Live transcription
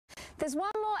There's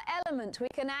one more element we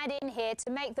can add in here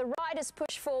to make the rider's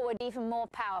push forward even more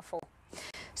powerful.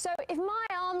 So if my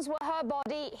arms were her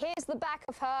body, here's the back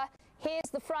of her, here's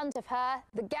the front of her,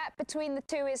 the gap between the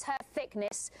two is her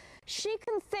thickness, she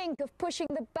can think of pushing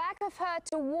the back of her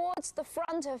towards the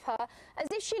front of her as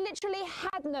if she literally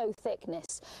had no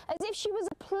thickness, as if she was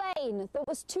a plane that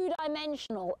was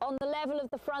two-dimensional on the level of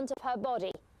the front of her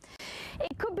body.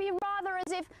 It could be rather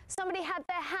as if somebody had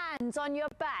their hands on your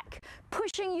back,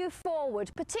 pushing you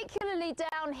forward, particularly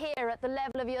down here at the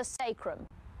level of your sacrum.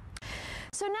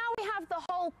 So now we have the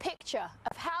whole picture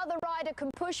of how the rider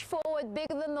can push forward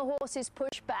bigger than the horse's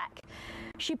push back.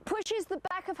 She pushes the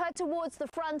back of her towards the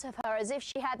front of her as if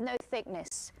she had no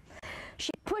thickness.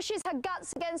 She pushes her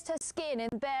guts against her skin in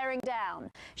bearing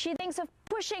down. She thinks of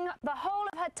pushing the whole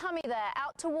of her tummy there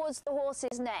out towards the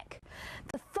horse's neck.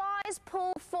 The thighs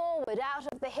pull forward out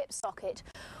of the hip socket.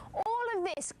 All of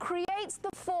this creates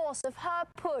the force of her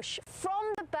push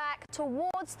from the back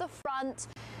towards the front,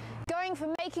 going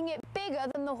for making it bigger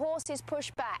than the horse's push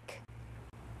back.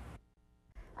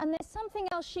 And there's something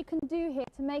else she can do here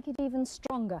to make it even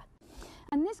stronger.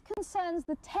 And this concerns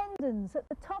the tendons at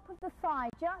the top of the thigh,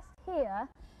 just here,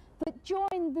 that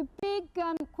join the big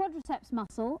quadriceps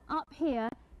muscle up here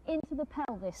into the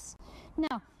pelvis.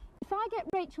 Now, if I get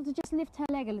Rachel to just lift her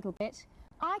leg a little bit,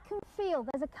 I can feel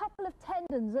there's a couple of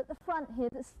tendons at the front here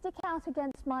that stick out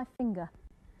against my finger.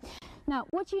 Now,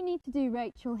 what you need to do,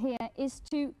 Rachel, here is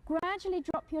to gradually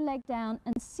drop your leg down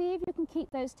and see if you can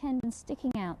keep those tendons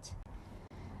sticking out.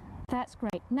 That's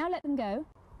great. Now let them go.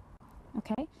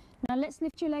 Okay. Now let's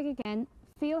lift your leg again.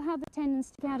 Feel how the tendons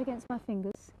stick out against my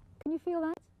fingers. Can you feel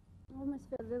that? I almost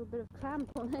feel a little bit of cramp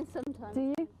on it sometimes.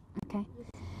 Do you? Okay.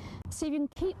 See if you can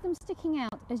keep them sticking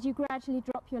out as you gradually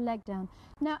drop your leg down.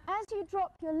 Now, as you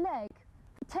drop your leg,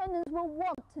 the tendons will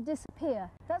want to disappear.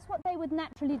 That's what they would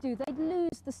naturally do. They'd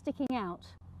lose the sticking out.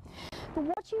 But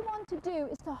what you want to do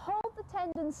is to hold the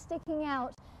tendons sticking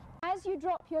out as you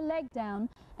drop your leg down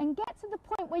and get to the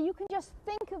point where you can just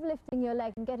think of lifting your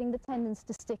leg and getting the tendons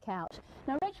to stick out.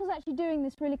 Now, Rachel's actually doing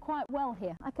this really quite well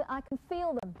here. I can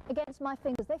feel them against my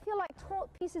fingers. They feel like taut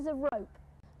pieces of rope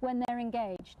when they're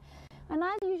engaged. And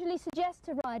I usually suggest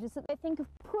to riders that they think of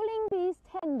pulling these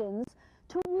tendons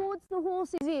towards the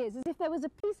horse's ears, as if there was a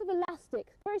piece of elastic,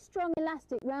 very strong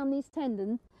elastic, round these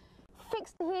tendons,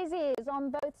 fixed to his ears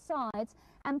on both sides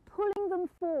and pulling them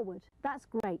forward. That's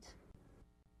great.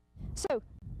 So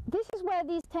this is where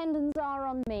these tendons are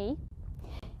on me.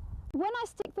 When I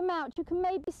stick them out, you can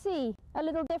maybe see a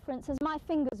little difference as my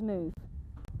fingers move.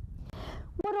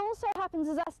 What also happens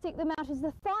as I stick them out is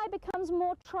the thigh becomes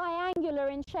more triangular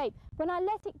in shape. When I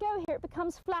let it go here, it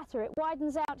becomes flatter. It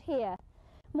widens out here.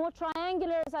 More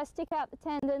triangular as I stick out the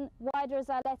tendon, wider as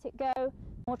I let it go.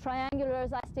 More triangular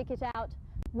as I stick it out,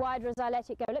 wider as I let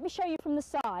it go. Let me show you from the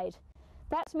side.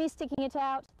 That's me sticking it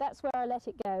out. That's where I let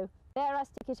it go. There I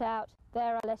stick it out.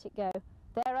 There I let it go.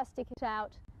 There I stick it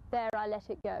out. There I let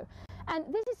it go. And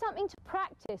this is something to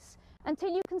practice until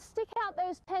you can stick out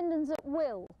those tendons at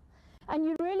will. And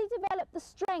you really develop the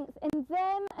strength in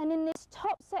them and in this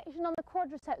top section on the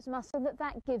quadriceps muscle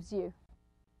that gives you.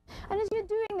 And as you're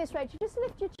doing this, Rachel, just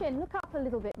lift your chin, look up a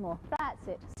little bit more. That's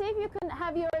it. See if you can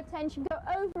have your attention go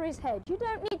over his head. You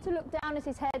don't need to look down at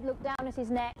his head, look down at his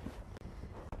neck.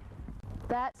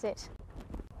 That's it.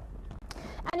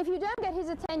 And if you don't get his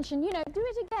attention, you know, do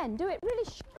it again. Do it really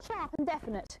sharp and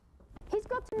definite. He's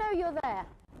got to know you're there.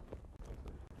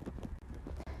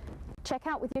 Check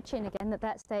out with your chin again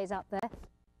that stays up there.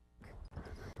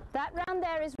 That round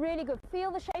there is really good.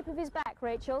 Feel the shape of his back,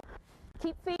 Rachel.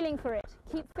 Keep feeling for it.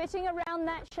 Keep fitting around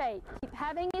that shape. Keep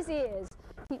having his ears.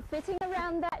 Keep fitting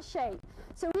around that shape.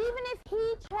 So even if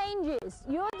he changes,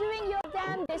 you're doing your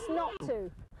damnedest not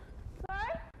to.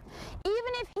 Sorry?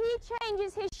 Even if he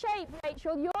changes his shape,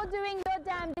 Rachel, you're doing your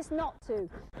damnedest not to.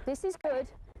 This is good.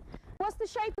 What's the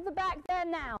shape of the back there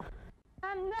now?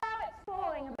 Now it's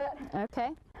falling a bit. Okay.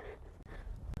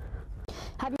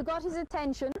 Have you got his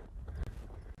attention?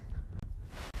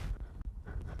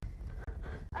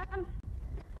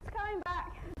 It's coming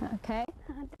back. Okay.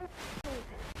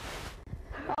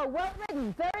 Oh, well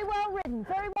ridden. Very well ridden.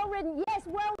 Very well ridden. Yes,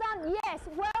 well done. Yes,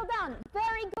 well done.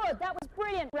 Very good. That was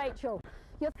brilliant, Rachel.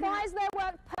 Your thighs there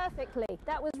worked perfectly.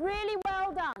 That was really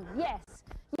well done. Yes.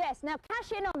 Yes. Now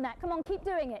cash in on that. Come on, keep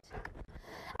doing it.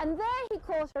 And there he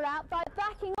caught her out by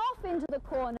backing off into the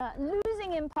corner,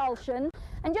 losing impulsion,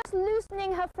 and just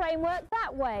loosening her framework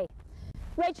that way.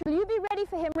 Rachel, you be ready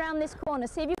for him round this corner.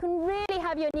 See if you can really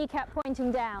have your kneecap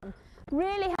pointing down.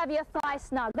 Really have your thigh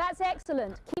snug. That's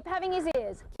excellent. Keep having his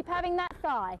ears. Keep having that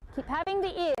thigh. Keep having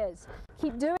the ears.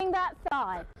 Keep doing that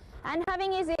thigh. And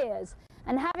having his ears.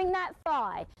 and having that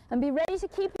thigh. And be ready to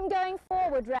keep him going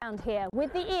forward round here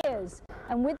with the ears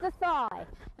and with the thigh.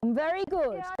 And very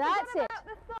good. Yeah, That's it. about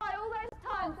the thigh all those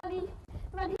times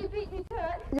when he beat me to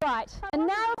it. Right. And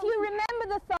now if you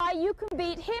remember the thigh, you can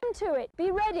beat him to it.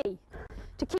 Be ready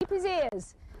to keep his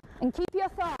ears and keep your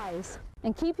thighs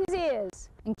and keep his ears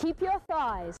and keep your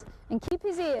thighs and keep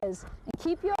his ears and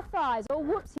keep your thighs. Oh,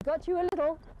 whoops, he got you a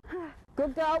little.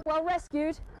 Good girl, well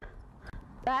rescued.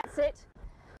 That's it.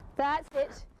 That's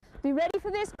it. Be ready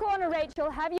for this corner, Rachel.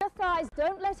 Have your thighs.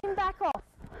 Don't let him back off.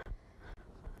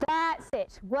 That's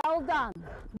it. Well done.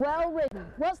 Well ridden.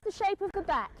 What's the shape of the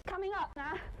back? Coming up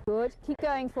now. Good. Keep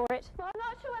going for it. Well, I'm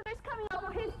not sure whether it's coming up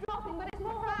or he's dropping, but it's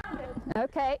more rounded.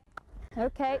 Okay.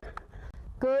 Okay.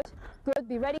 Good. Good.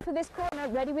 Be ready for this corner.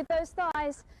 Ready with those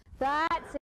thighs. That's it.